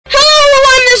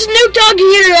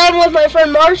I'm with my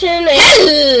friend Martin. And,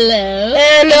 hello.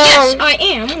 And yes, I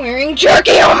am wearing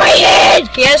jerky on my head.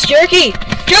 Yes, jerky.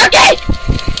 Jerky.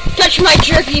 Touch my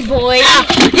jerky, boy.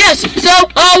 Yes. So,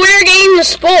 we're getting the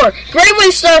Spore. Great way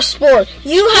to start Spore.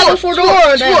 You have a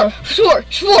Fedora now. Spore.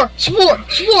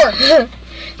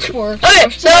 Okay.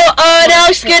 So, now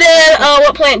let's get in.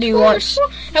 What plant do you want?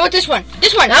 How about this one?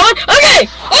 This one. That one. Okay.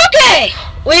 Okay.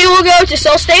 We will go to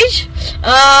cell stage.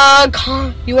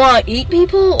 You want to eat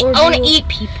people, or I want to eat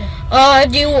people.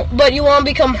 But you want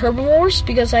to become herbivores?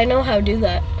 Because I know how to do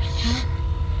that.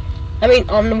 I mean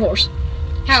omnivores.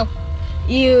 How?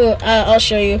 I'll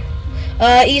show you.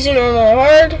 Easy, normal, or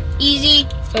hard. Easy.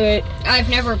 Okay. I've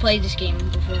never played this game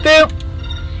before. Boop.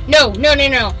 No.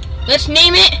 Let's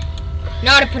name it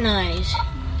Nautapanize.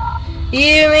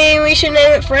 You mean we should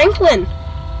name it Franklin?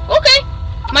 Okay.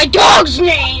 My dog's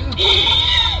name.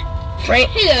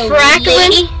 Hello,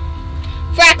 Fracklin?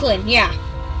 Fracklin, yeah.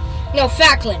 No,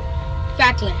 Facklin.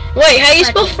 Wait, how do you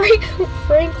spell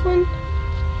Franklin?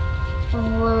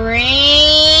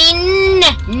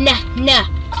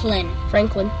 Clin.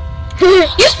 Franklin.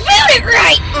 You spelled it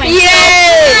right!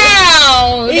 Yay!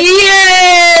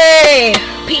 Yay!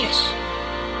 Penis.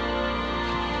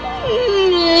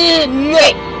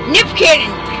 Wait, nip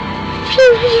cannon. Shoot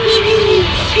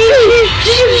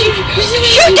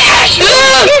that!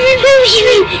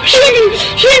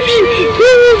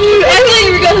 I thought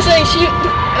you were gonna say shoot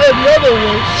another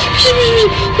one.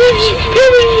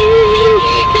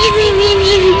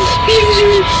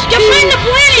 Defend the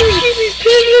planet!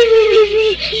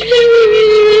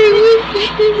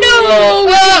 No!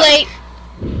 Too late.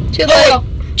 Too late.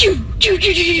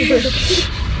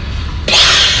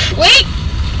 Wait!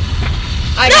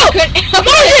 I couldn't.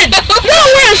 Martin! No,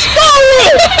 we're a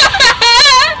Spore!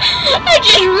 I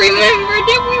just remembered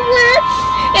that we were.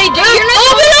 Hey, you're not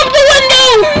open up the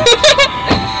window!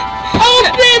 Open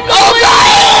the window!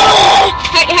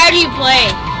 How do you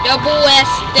play?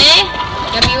 WASD?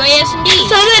 WASD.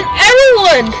 So then,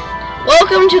 everyone,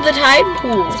 welcome to the tide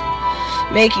pool.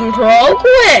 Making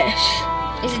progress.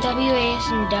 Is it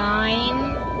WASD?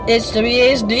 It's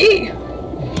WASD.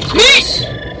 Sweet!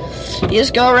 You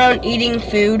just go around eating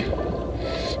food.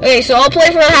 Okay, so I'll play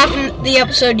for half of the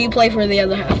episode, you play for the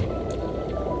other half.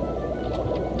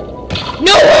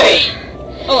 No way!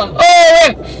 Oh,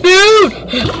 food!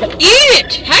 Eat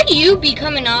it! How do you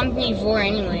become an omnivore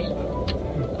anyway?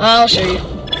 I'll show you.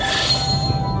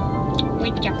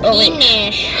 With your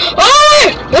penis.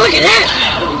 Oh, look at that!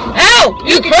 Ow!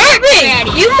 You hurt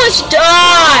me! You must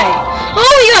die!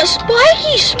 Oh, you got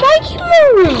spiky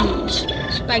maroons!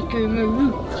 Spiky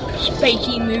maroon. Oh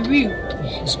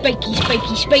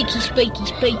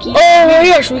my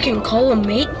gosh, we can call a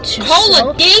mate to call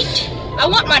a date? I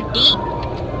want my date.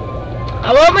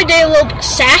 I want my date a little bit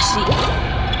sassy.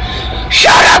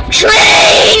 Shut up,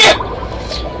 train!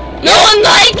 No one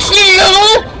likes you!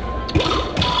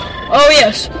 Oh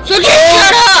yes. So just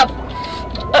shut up!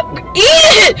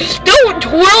 Eat it! Don't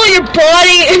twirl your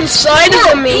body inside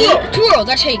of me. Twirl,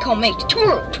 that's how you call mate.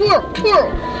 Twirl.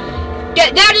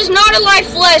 That is not a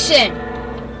life lesson.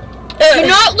 Do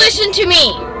not listen to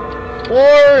me.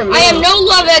 Or me. I am no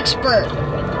love expert.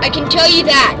 I can tell you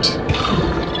that.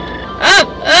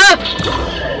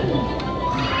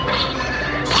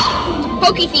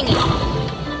 Pokey thingy.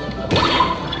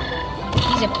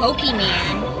 He's a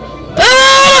Pokemon.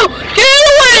 Oh! Get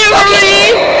away from me!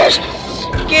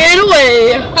 Get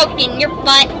away! Poke in your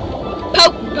butt.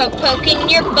 Poke in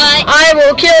your butt. I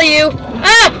will kill you.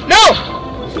 No!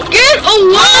 Get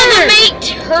away! Mate,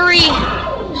 hurry.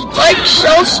 Spike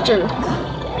Shelster.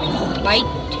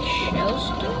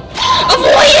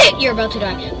 Avoid it! You're about to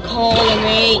die. Call a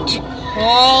mate.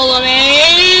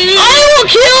 I will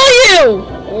kill you!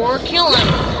 Or kill him.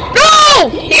 No!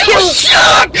 You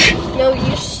suck! No,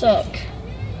 you suck.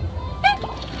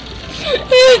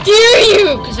 How dare you?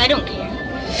 Because I don't care.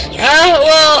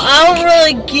 Well, I don't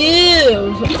really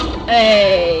give a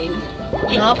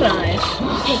knife.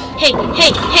 Hey.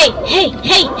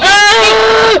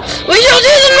 We shall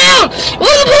do them now!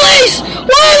 Where are the police?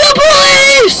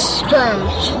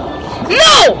 Terms.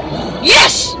 No!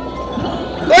 Yes!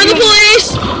 We're the police!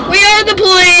 We are the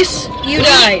police! You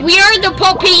died. We are the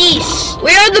police!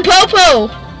 We are the popo!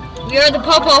 We are the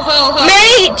popo ho ho!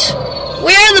 Mate!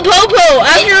 We are the popo!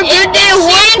 After a good day of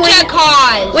work,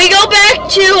 we go back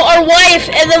to our wife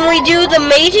and then we do the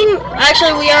mating.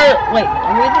 Actually, we are... Wait,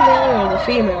 are we the male or the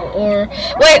female? Or...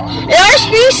 Wait, in our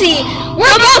species...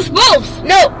 We're both!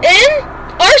 No, in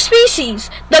our species,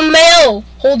 the male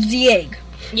holds the egg.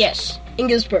 Yes. And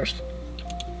gives birth.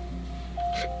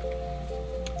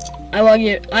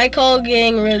 I call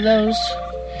getting rid of those.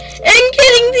 And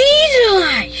getting these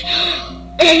eyes.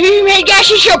 Oh my gosh,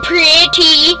 you're so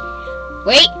pretty.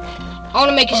 Wait, I want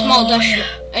to make a small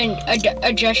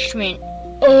adjustment.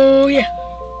 Oh, yeah.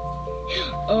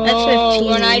 Oh, That's 15.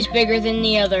 one eye's bigger than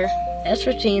the other. That's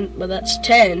 15, but that's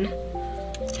 10.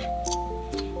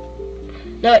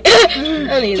 No, I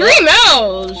don't need 3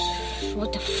 mouths.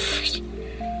 What the frick?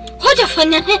 What the fun?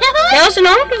 Now it's an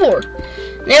omnivore.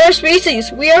 Name our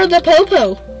species. We are the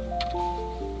Popo.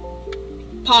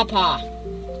 Pawpaw.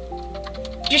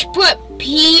 Just put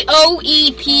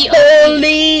P-O-E-P-O.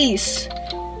 Police.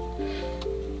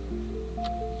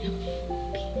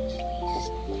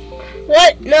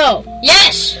 What? No.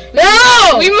 Yes.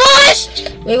 No. We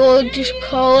must. We will just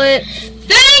call it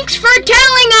Thanks for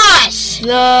telling us.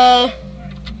 the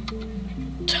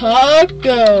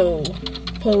Taco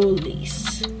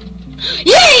Police.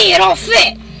 Yay! It all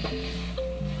fit.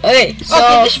 Okay, so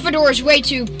Okay, this fedora is way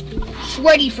too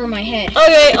sweaty for my head.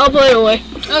 okay, I'll put it away.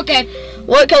 Okay.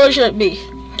 What color should it be?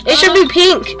 It should be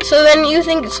pink. So then you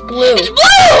think it's blue. It's blue.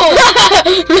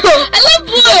 I love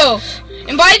blue.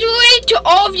 And by the way, to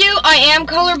all of you, I am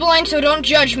colorblind, so don't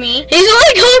judge me. He's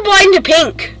only colorblind to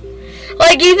pink.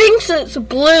 Like he thinks it's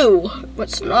blue, but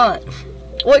it's not.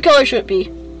 What color should it be?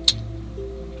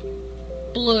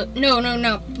 Blue. No.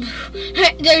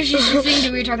 There's just a thing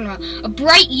that we were talking about. A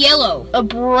bright yellow. A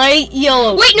bright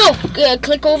yellow. Wait, no.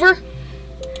 Click over.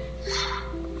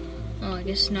 Oh, I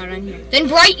guess it's not on here. Then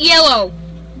bright yellow.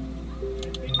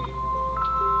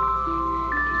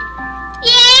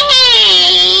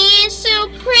 Yay! It's so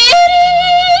pretty.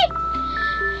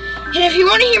 And if you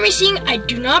want to hear me sing,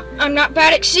 I'm not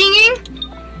bad at singing.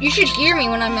 You should hear me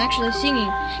when I'm actually singing,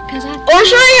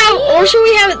 Or should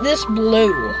we have it this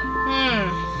blue?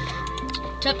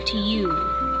 It's up to you.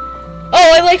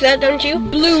 Oh, I like that, don't you?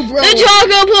 Blue, bro. The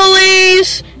Taco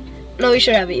Police! No, we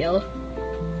should have it yellow.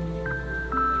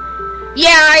 Yeah,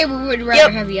 I would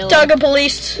rather have yellow. Taco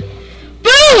Police.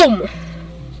 Boom!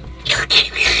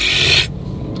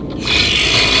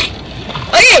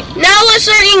 Okay, now let's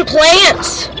start eating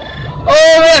plants.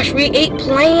 Oh my gosh, we ate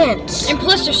plants. And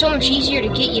plus, they're so much easier to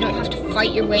get. You don't have to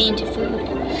fight your way into food.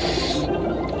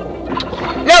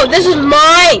 No, this is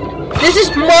mine. This is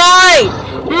mine.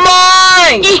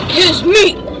 Mine. Eat his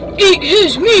meat. Eat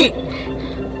his meat.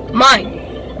 Mine.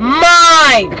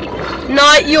 Mine.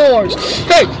 Not yours.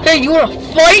 Hey, you wanna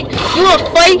fight? You wanna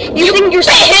fight? You think you're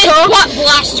so tough? Butt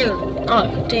blaster.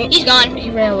 Oh, dang. He's gone. He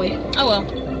ran away. Oh well.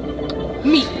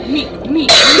 Meat.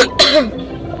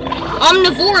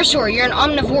 Omnivorosaur. You're an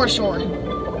omnivorosaur.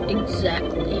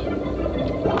 Exactly.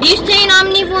 Do you stay an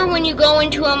omnivore when you go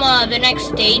into the next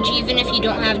stage, even if you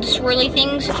don't have the swirly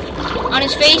things on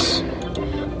his face?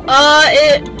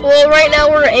 Well, right now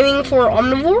we're aiming for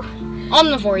omnivore.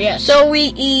 Omnivore, yes. So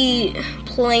we eat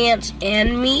plants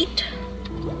and meat.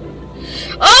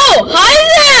 Oh, hi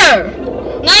there!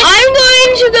 Nice. I'm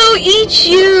going to go eat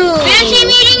you. Fancy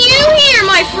meeting you here,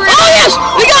 my friend. Oh yes,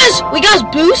 we got his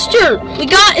booster. We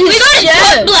got his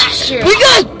butt blaster. We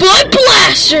got his butt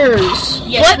blasters.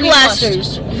 Yes, butt we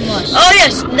blasters. must. Oh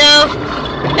yes, now,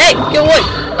 hey, get away.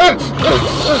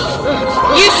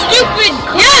 You stupid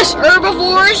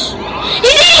herbivores.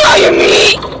 He's eating all your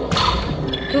meat.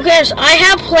 Who cares? I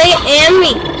have plant and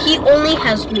meat. He only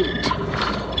has meat.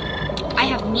 I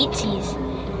have meatsies.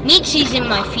 Meatsies in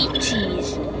my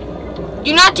feetsies.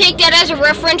 Do not take that as a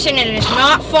reference, and it is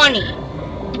not funny.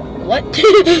 What?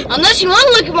 Unless you want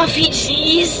to look at my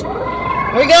feetsies.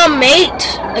 We're gonna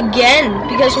mate again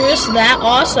because we're just that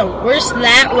awesome. We're just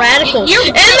that radical. And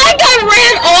that guy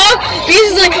ran off because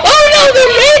he's like, oh no,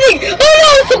 they're mating! Oh no,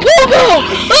 it's a popo!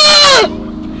 Ah!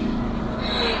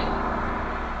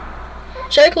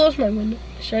 Should I close my window?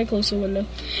 Should I close the window?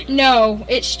 No,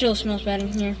 it still smells bad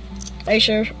in here. Are you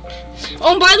sure?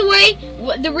 Oh, by the way,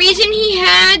 the reason he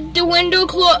had the window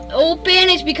open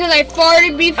is because I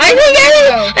farted before. I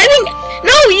think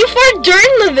no, you farted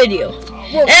during the video.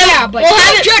 Well, yeah, but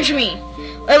don't judge me.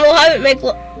 And we'll have it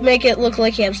make it look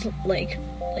like he has legs.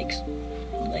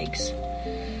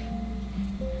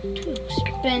 Too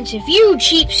expensive, you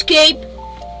cheapskate.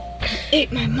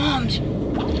 Ate my mom's.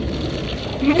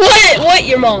 What?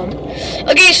 Your mom?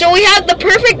 Okay, so we have the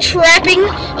perfect trapping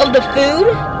of the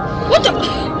food. What the?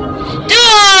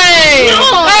 Die!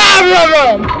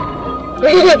 No!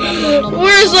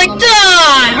 We're just like,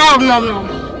 die!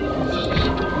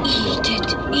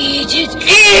 Eat it.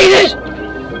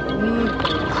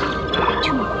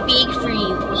 Too big for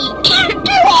you.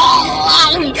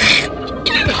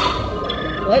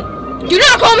 What? Do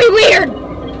not call me weird!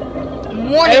 I'm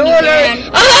warning you, man.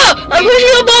 Aha! I'm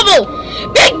pushing a bubble!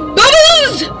 Big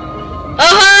bubbles!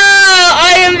 Aha! I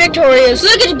am victorious.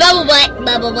 Look at bubble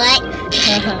butt.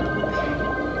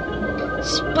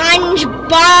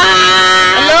 SpongeBob!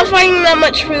 I'm not finding that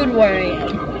much food where I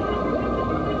am.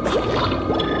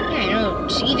 I know.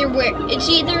 It's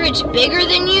either it's bigger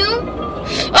than you.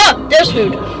 Oh, there's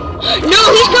food.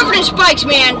 No, he's covered in spikes,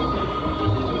 man.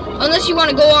 Unless you want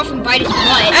to go off and bite his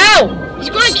butt. Ow! He's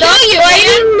gonna kill you,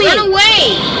 man. Run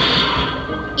away.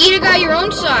 Eat a guy your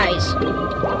own size.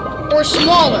 Or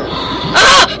smaller.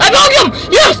 Ah! I broke him!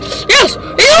 Yes! Yes!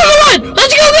 He's on the run!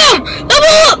 Let's go get him! The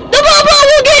ball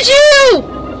will get you!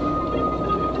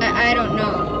 I don't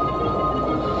know.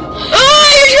 Oh,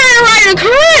 you're trying to ride a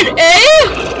current, eh?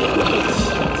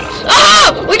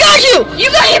 Ah! We got you!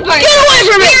 You got hit by Get away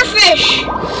from me! Spearfish!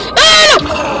 Ah!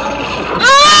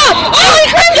 Ah! Oh, he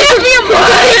crammed me a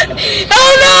butt!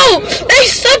 Oh no! They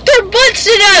sucked our butts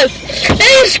to death!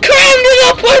 They just crammed it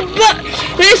up our butt!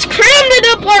 They just crammed it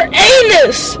up our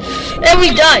anus! And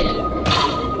we died.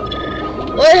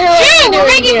 What the hell? Shoot! We're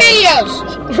making videos!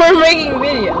 We're making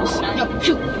videos. No,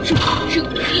 shoot!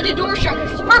 Eat the door shut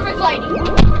because it's perfect lighting.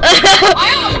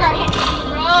 I almost got hit.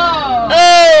 Oh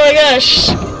my gosh.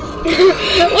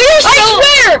 I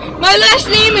swear! My last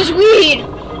name is Weed.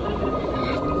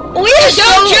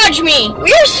 Don't judge me.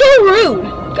 We are so rude.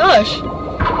 Gosh.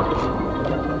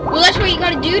 Well, that's what you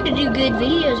gotta do to do good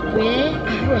videos, bruh.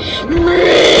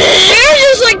 We're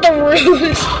just like the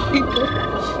rudest people.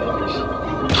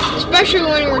 Especially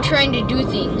when we're trying to do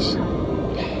things.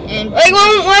 And like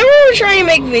when we're trying to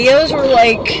make videos, we're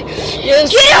like,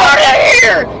 just get out of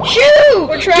here! Shoot!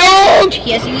 We're trying. Don't!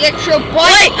 He has electro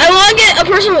bite. Wait, I want to get a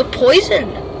person with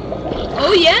poison.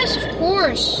 Oh yes, of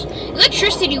course.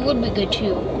 Electricity would be good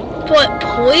too. But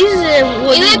poison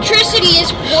would. Electricity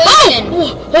is poison.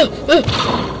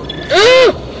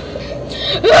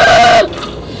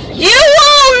 You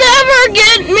will never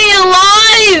get me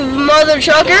alive, mother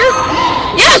trucker.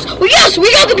 Yes,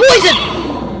 we got the poison.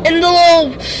 And the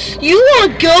little, you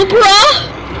want to go,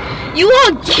 brah? You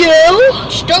want to go?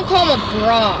 Just don't call him a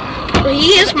bra.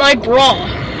 He is my bra.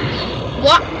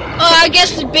 What? I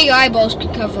guess the big eyeballs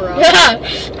could cover up.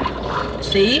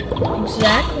 See?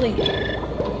 Exactly.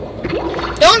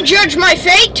 Don't judge my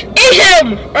fate. Eat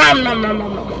him!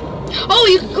 Oh,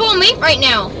 you can call me right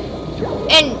now.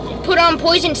 And put on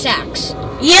poison sacks.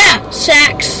 Yeah,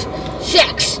 sacks.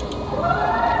 Sex.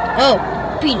 Oh.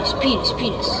 Penis.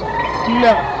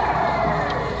 No.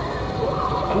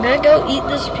 I'm gonna go eat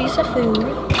this piece of food.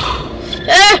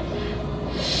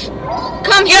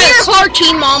 Come here,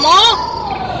 hearty mama.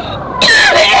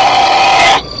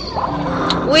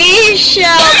 We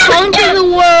shall conquer the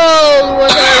world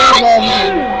with our revolver.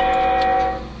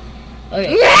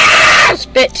 Okay.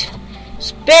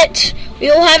 Spit. We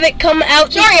will have it come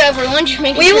out. Sorry, everyone. Just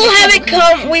making We will have it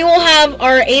come. We will have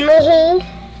our anal hole.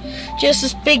 Just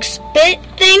this big spit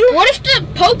thing. What if the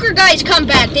poker guys come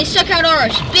back? They suck out all our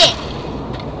spit.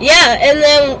 Yeah, and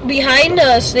then behind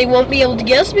us, they won't be able to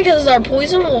get us because our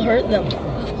poison will hurt them.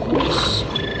 Of course.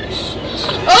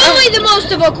 Only the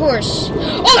most of course.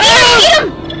 Oh, get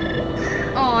him!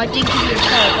 Oh, I did give you a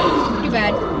call. Too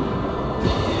bad.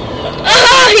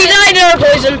 He died in our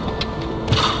poison.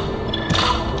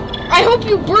 I hope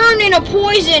you burn in a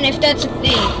poison if that's a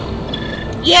thing.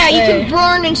 Yeah, you can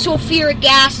burn in sulfuric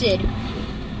acid.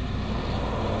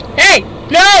 Hey,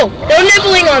 no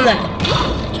nibbling on that.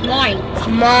 It's mine.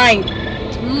 Mine.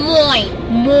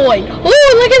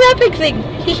 Oh, look at that big thing.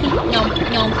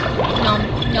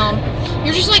 Nom.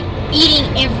 You're just like eating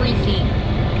everything.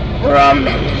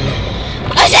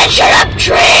 I said shut up,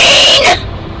 train!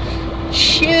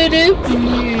 Shut up,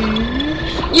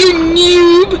 you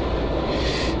noob.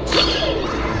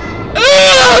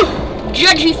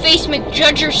 Judgy face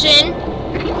McJudgerson.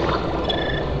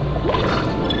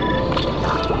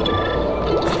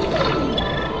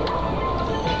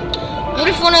 What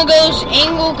if one of those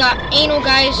anal guys?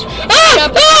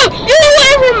 Get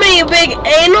away from me, you big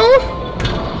anal!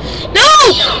 No!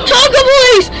 Taco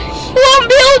Police! You won't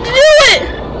be able to do it!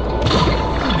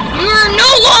 You're no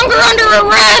longer under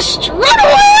arrest! Run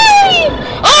away!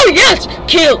 Oh yes!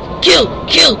 Kill!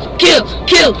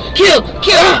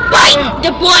 Bite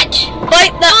the butt!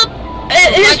 Bite the...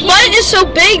 his butt is so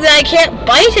big that I can't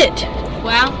bite it.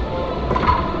 Wow.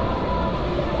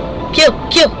 Kill.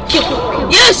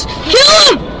 Yes! Kill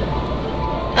him!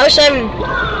 I wish I'm...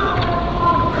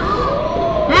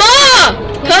 Ma!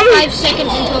 Come! 5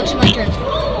 seconds until it's my turn.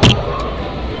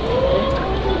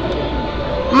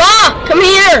 Ma! Come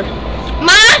here!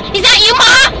 Ma! Is that you,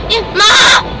 Ma? Ma!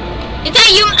 Is that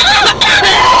you?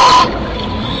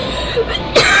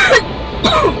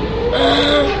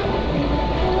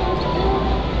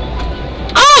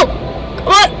 Oh!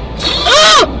 Come on!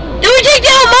 Oh! Did we take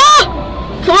down Ma?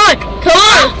 Come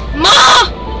on! Ma!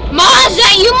 is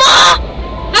that you, Ma?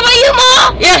 How about you,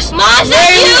 Ma? Yes. Ma, is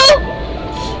that you?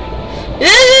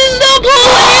 This is the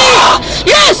police!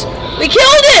 Yes! We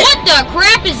killed it! What the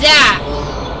crap is that?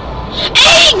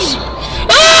 Eggs!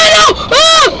 Oh, no!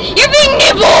 Oh! You're being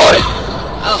nibbled!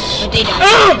 Oh, but they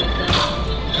died.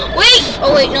 Wait!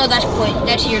 Oh, wait, no, that's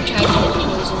your childhood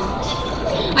poison.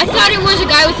 I thought it was a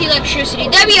guy with electricity.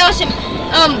 That'd be awesome.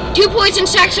 2 poison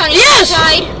sacks on each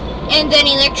side, and then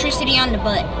electricity on the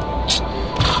butt.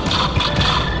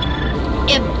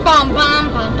 Bum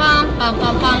bum bum bum bum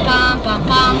bum bum bum bum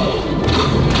bum.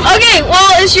 Okay,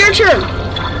 well, it's your turn.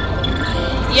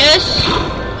 Yes.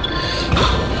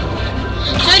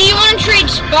 So do you want to trade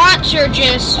spots or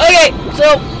just... Okay,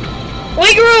 so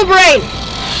we grew a brain.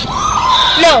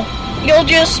 No, you'll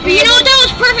just be... You know what, that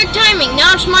was perfect timing.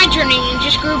 Now it's my turn and you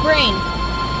just grew a brain.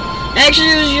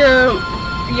 Actually, it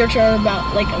was your turn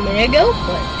about like a minute ago,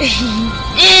 but...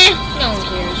 No one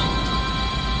cares.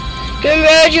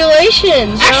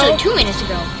 Congratulations. Actually, 2 minutes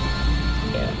ago.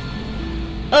 Yeah.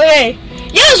 Okay.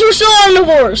 Yes, we're still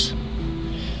omnivores.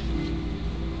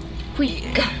 We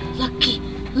got lucky.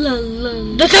 La, la,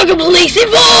 la. The Token Police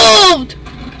evolved!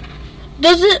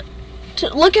 Does it...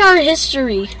 Look at our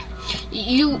history.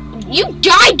 You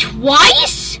died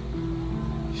twice?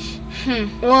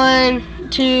 1,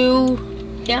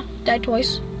 2... Yeah, died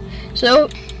twice. So,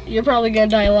 you're probably gonna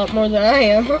die a lot more than I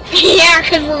am. Yeah,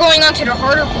 because we're going on to the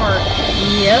harder part.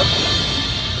 Yep.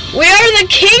 We are the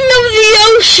king of the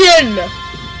ocean!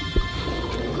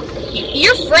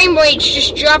 Your frame rates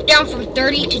just dropped down from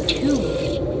 30 to 2.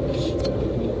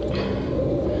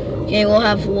 Okay, we'll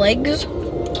have legs.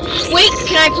 Wait,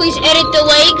 can I please edit the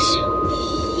legs?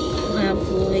 We'll have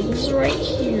legs right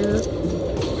here.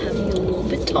 We'll have you a little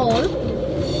bit taller.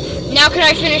 Now can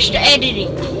I finish the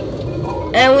editing?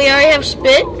 And we already have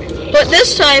spit. But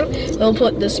this time, we'll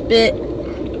put the spit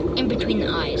in between the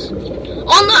eyes.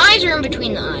 On the eyes or in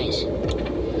between the eyes?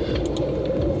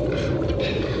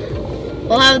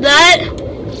 We'll have that.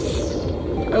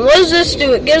 And what does this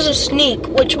do? It gives a sneak,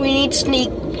 which we need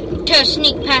sneak. To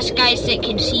sneak past guys that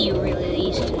can see you really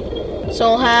easily. So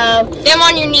we'll have... them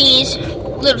on your knees.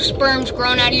 Little sperms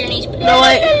growing out of your knees. No,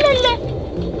 wait.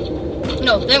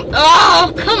 No, them...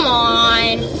 Oh, come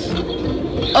on.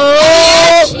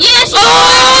 Oh! Yes!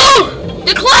 Oh!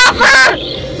 The clapper!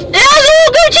 It has a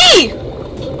little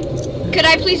goatee! Could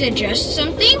I please adjust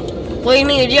something? What do you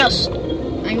mean adjust?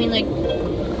 I mean, like,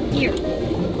 here.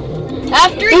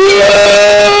 After you...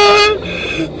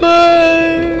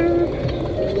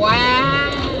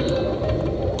 Wow.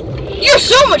 You're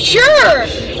so mature!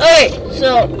 Okay,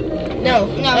 so... No.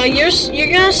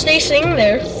 You're gonna stay sitting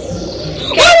there.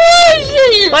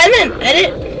 Okay. Fine then,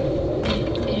 edit.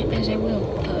 As I will.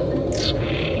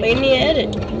 Made me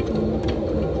edit.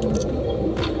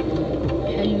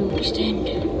 How do you extend?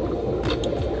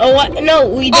 Oh, what? No,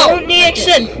 we don't need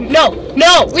extend. No.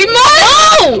 We must!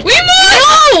 No! We must!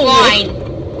 No! Fine.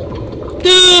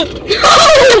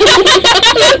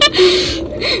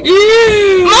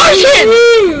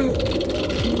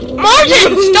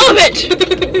 Martin, stop it!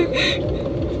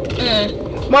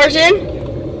 Martin,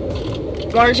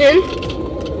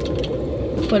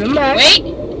 put him back. Wait.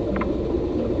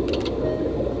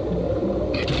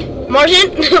 Martin,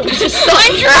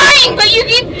 I'm trying, but you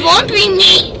keep bumping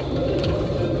me.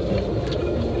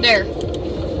 There.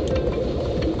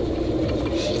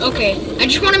 Okay, I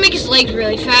just want to make his legs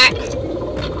really fat.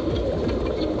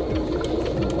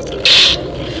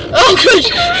 Oh, good.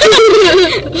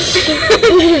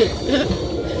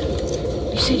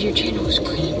 You said your channel was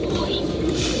clean, boy.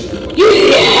 You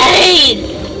lied!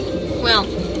 Well, I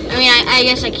mean, I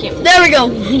guess I can't. There we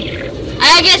go.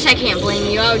 I guess I can't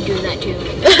blame you. I would do that too.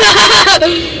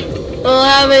 We'll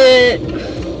have it.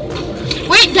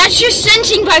 Wait, that's just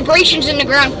sensing vibrations in the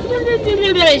ground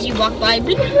as you walk by.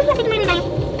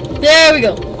 There we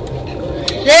go.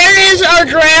 There is our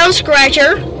ground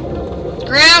scratcher.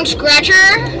 Ground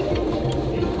scratcher.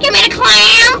 Give me the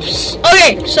clamps.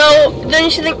 Okay, so then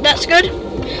you think that's good?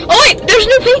 Oh wait, there's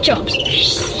new paint jobs.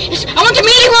 Yes, I want the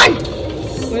meaty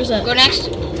one. Where's that? Go next.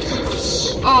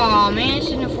 Oh man, it's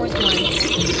in the 4th one.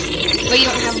 But you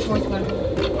don't have a 4th one.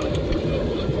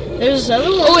 There's another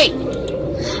one. Oh wait.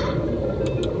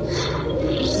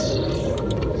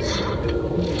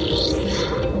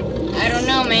 I don't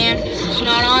know, man. It's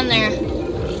not on there.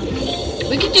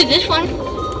 We could do this one.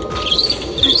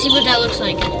 Let's see what that looks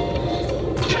like.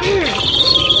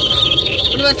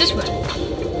 What about this one?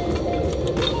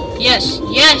 Yes,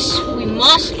 we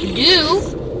must do.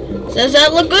 Does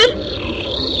that look good?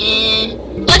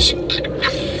 Let's...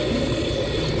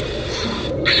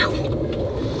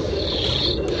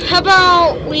 How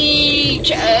about we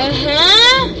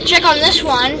check on this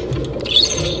one.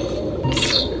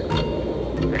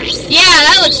 Yeah,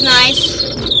 that looks nice.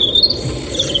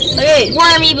 Okay.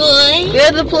 Wormy boy.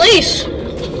 We're the police.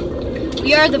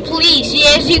 You're the police.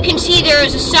 As you can see, there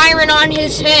is a siren on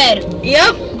his head.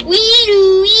 Yep.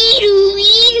 Wee-doo, wee-doo,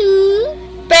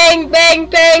 wee-doo. Bang, bang,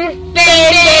 bang.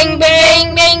 Bang, bang,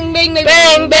 bang. Bang, bang, bang,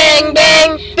 Bang, bang,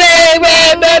 bang. Bang,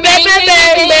 bang, bang, bang,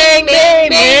 bang, bang, bang,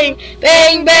 bang.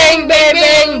 Bang, bang, bang,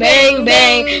 bang, bang,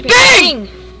 bang. Bang!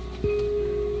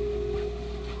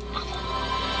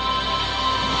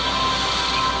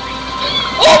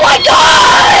 Oh my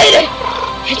god!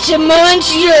 It's a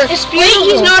monster. It's Wait, beautiful.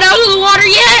 he's not out of the water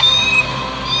yet.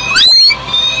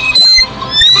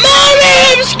 Mommy,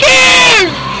 I'm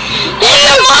scared! It's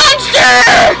a monster.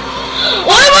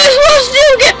 What am I supposed to do?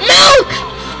 Get milk?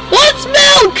 What's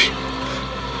milk?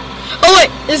 Oh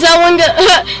wait, is that one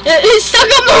he's stuck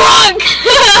on the rock!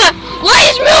 Why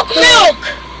is milk milk?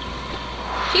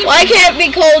 Why can't it be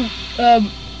called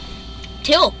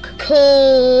Tilk.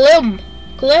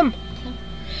 Clem.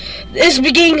 It's the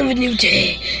beginning of a new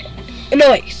day.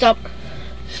 No wait, stop.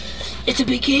 It's the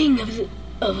beginning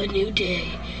of a new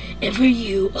day. And for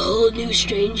you, a whole new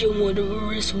strange and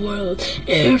wondrous world.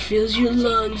 Air fills your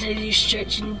lungs as you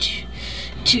stretch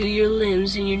into your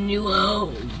limbs in your new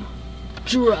home.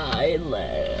 Dry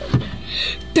land.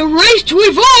 The race to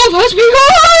evolve has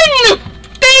begun!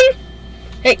 Bang!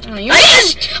 Hey, Oh,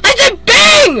 I said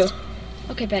bang!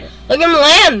 Okay, better. Look at him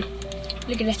land.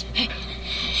 Look at that.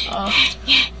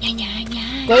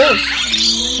 Goals.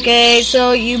 Okay,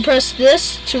 so you press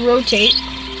this to rotate.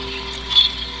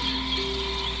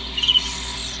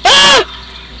 Ah!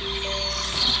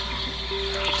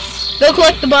 Go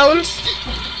collect the bones.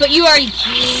 But you already...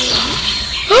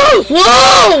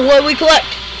 Whoa! What we collect?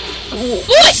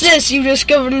 What's this? You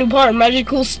discovered a new part.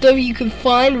 Magical stuff you can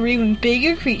find, or even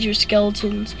bigger creature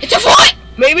skeletons. It's a foot!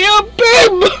 Maybe a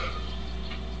bib!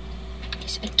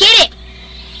 Get it!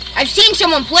 I've seen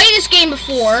someone play this game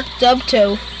before.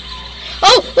 Dubtoe.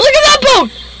 Oh, look at that bone!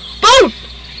 Bone!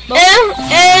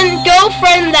 And go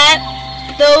friend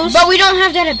those. But we don't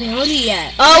have that ability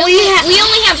yet. We We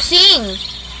only have sing.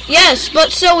 Yes,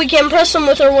 but still we can press them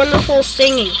with our wonderful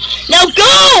singing. Now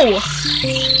go!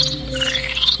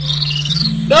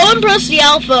 Go and press the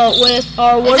alpha with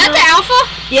our wonderful... Is that the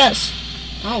alpha? Yes.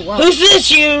 Oh, wow. Who's this,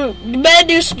 you bad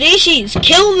new species?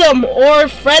 Kill them or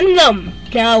friend them.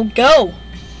 Now go.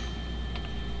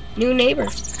 New neighbor.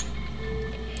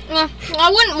 Well, I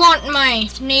wouldn't want my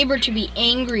neighbor to be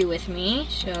angry with me,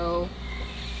 so...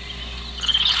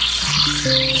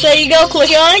 So you go, click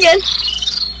it on again.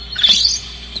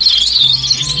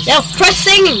 Now, press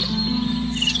singing.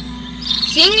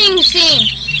 Singing, sing.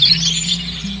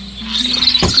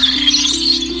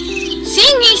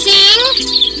 Singy, sing.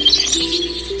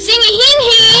 Singy, hing,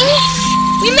 hing.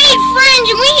 We made friends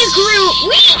and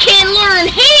we can learn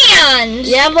hands.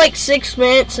 You have like 6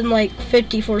 minutes and like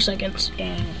 54 seconds.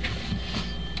 Dang.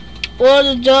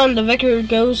 Well done, the victor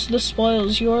goes the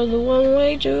spoils. You are the one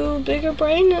way to bigger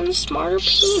brain and smarter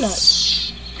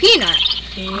peanut. Peanut?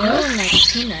 Yeah. Oh,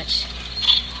 nice peanuts.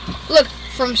 Look,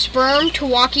 from sperm to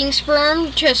walking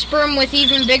sperm to sperm with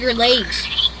even bigger legs.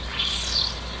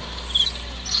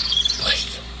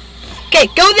 Okay,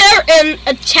 go there and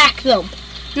attack them.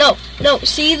 No,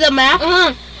 see the map?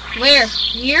 Where?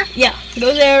 Here? Yeah,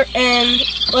 go there and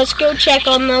let's go check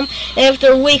on them. And if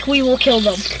they're weak, we will kill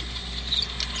them.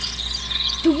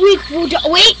 The weak will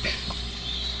wait!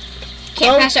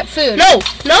 Can't pass up food. No,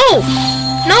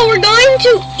 we're going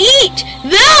to eat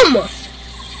them!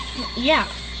 Yeah.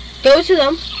 Go to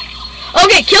them.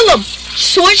 Okay, kill them.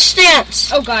 Switch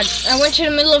stance. Oh god, I went to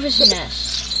the middle of his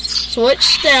nest. Switch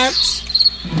stance.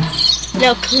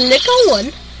 Now click on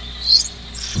one.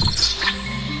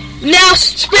 Now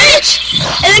spit!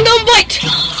 And then go and bite.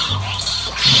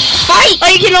 Bite! Oh,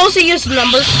 you can also use the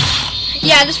numbers.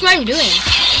 Yeah, that's what I'm doing.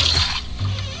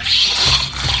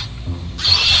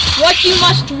 What you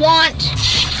must want.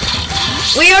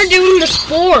 We are doing the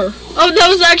spore. Oh, that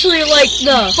was actually like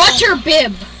the... Butter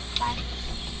bib.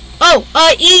 Oh,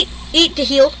 eat to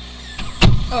heal.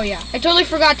 Oh yeah, I totally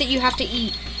forgot that you have to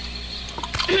eat.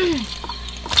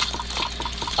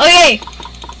 Okay.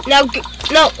 Now,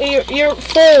 no, you're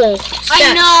full.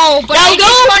 I know, but I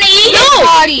just want to eat his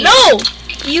body. No,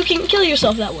 you can kill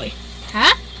yourself that way.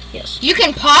 Huh? Yes. You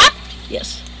can pop?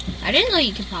 Yes. I didn't know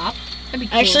you could pop. That'd be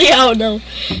cool. Actually, I don't know.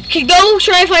 Okay, go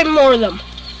try to find more of them.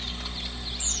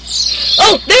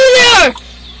 Oh, there they are!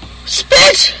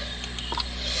 Spit!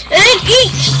 And then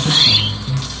eat!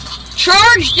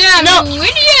 Charge them, No. you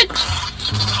idiot!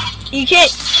 You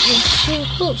can't. You're too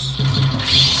close.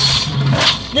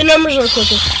 The numbers are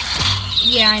quicker.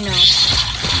 Yeah, I know.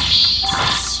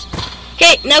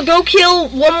 Okay, now go kill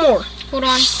one more. Hold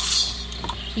on.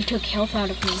 You took health out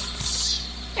of me.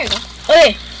 There you go.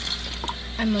 Okay.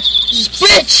 I must eat.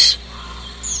 Switch!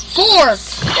 4!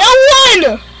 Now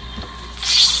 1!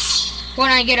 When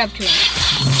I get up to him.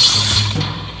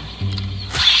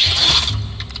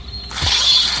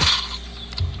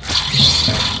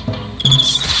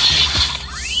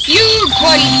 You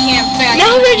buddy can't back.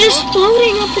 Now they're just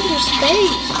floating up into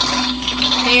space.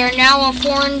 They are now a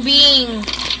foreign being.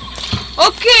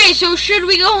 Okay, so should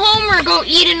we go home or go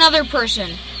eat another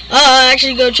person?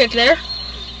 Actually go check there.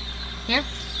 Here?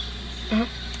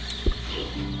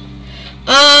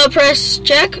 Press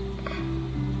check.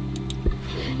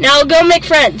 Now go make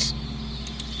friends.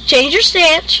 Change your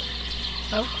stance.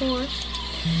 Of course.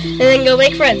 And then go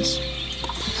make friends.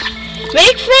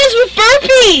 Make friends with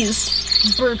burpees!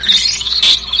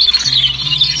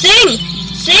 Sing!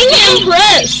 Sing and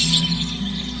press!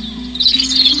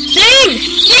 Sing!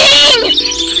 Sing!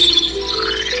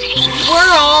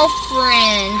 We're all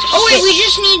friends. Oh wait, we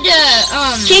just need to,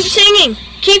 Keep singing!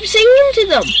 Keep singing to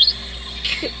them!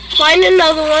 Find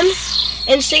another one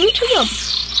and sing to them.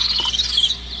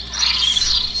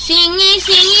 Singy,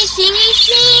 singy, singy,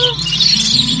 sing!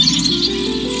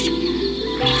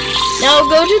 Now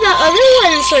go to the other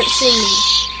one and start singing.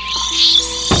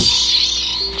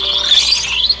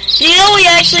 You know we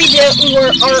actually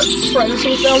aren't friends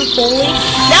with them fully.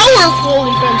 Now we're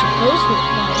fully friends with those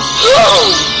guys.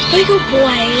 Big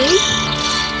boy.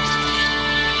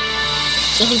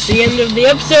 So it's the end of the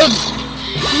episode.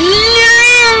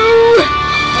 No!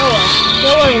 Oh well.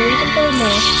 Don't worry, we can play more.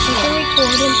 We can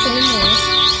record and play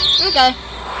more. Okay.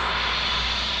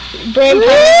 Brain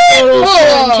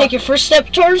power. Take your first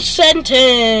step towards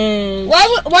sentence.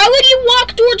 Why would you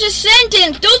walk towards a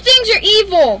sentence? Those things are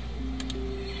evil.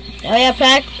 Oh yeah,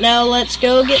 Pack. Now let's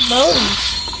go get bones.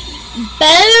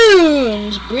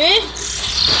 Bones,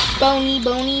 bruh. Bony.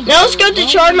 Now let's go to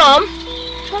Charnom.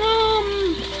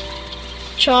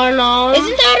 Charnom.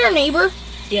 Isn't that our neighbor?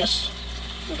 Yes.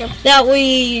 Okay. That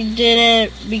we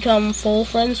didn't become full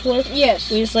friends with.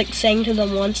 Yes. We just like sang to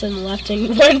them once and left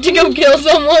and went to go kill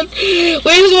someone. We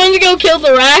just wanted to go kill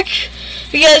the rack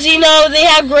because you know they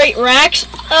have great racks.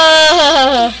 We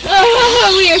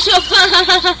are so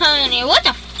funny. What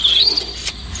the?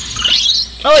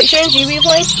 Oh wait, shouldn't you be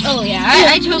playing? Oh yeah,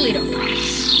 I totally don't.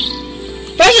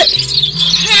 Press it.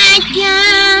 Heck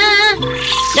yeah!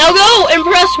 Now go and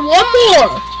press one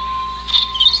more.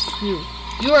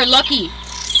 You are lucky.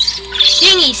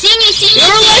 Singy.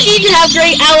 You're lucky to have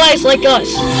great allies like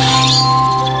us.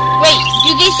 Wait,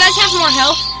 do these guys have more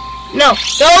health? No.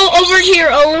 Go over to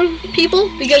your own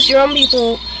people because your own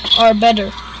people are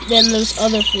better than those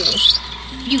other fools.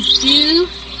 You do?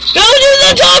 Go to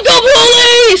the taco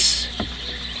police!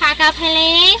 Taco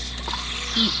police?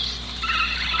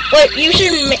 Wait, you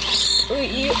shouldn't make...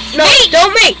 No, mate.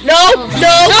 Don't make... No!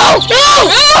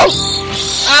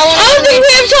 I don't think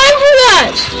we have time for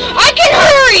that! I can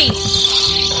hurry!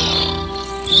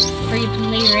 Hurry up and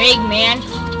lay your egg, man.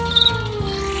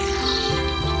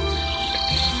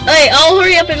 Hey, I'll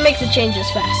hurry up and make the changes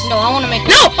fast. No, I want to make...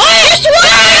 No! Just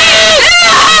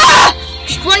one!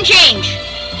 Just one change.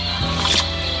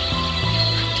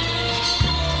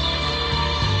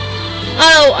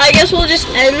 Oh, I guess we'll just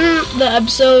end the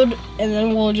episode and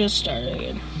then we'll just start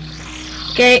again.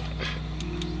 Okay.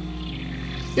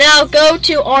 Now go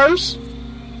to arms.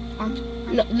 Arms?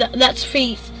 No, that's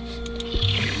feet.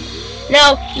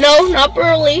 No, not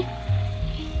Burly.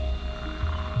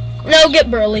 No,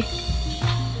 get Burly.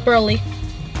 Burly.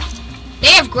 They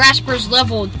have Graspers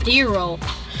level 0.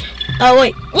 Oh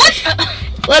wait. What?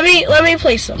 Let me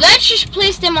place them. Let's just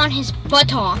place them on his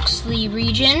buttocks, the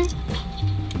region.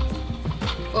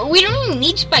 We don't even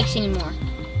need spikes anymore.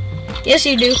 Yes,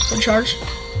 you do. For charge.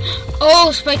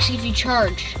 Oh, spikes give you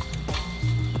charge.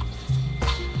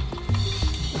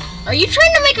 Are you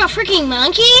trying to make a freaking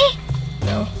monkey?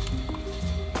 No.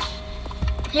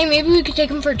 Hey, maybe we could take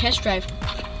him for a test drive.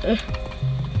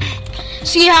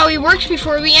 See how he works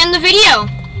before we end the video.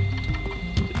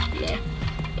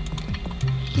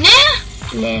 Nah.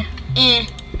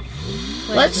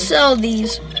 Let's sell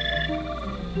these.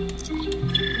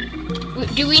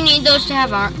 Do we need those to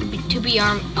have to be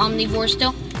omnivores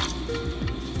still?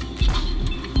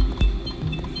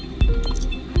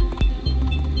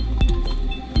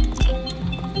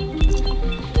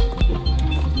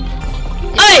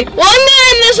 Alright, well I'm gonna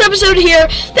end this episode here.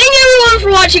 Thank you everyone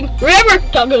for watching. Remember,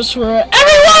 tacos for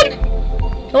everyone!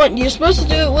 Come on, you're supposed to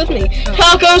do it with me.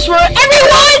 Tacos for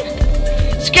everyone!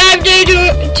 Subscribe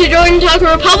to join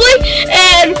Taco Republic,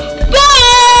 and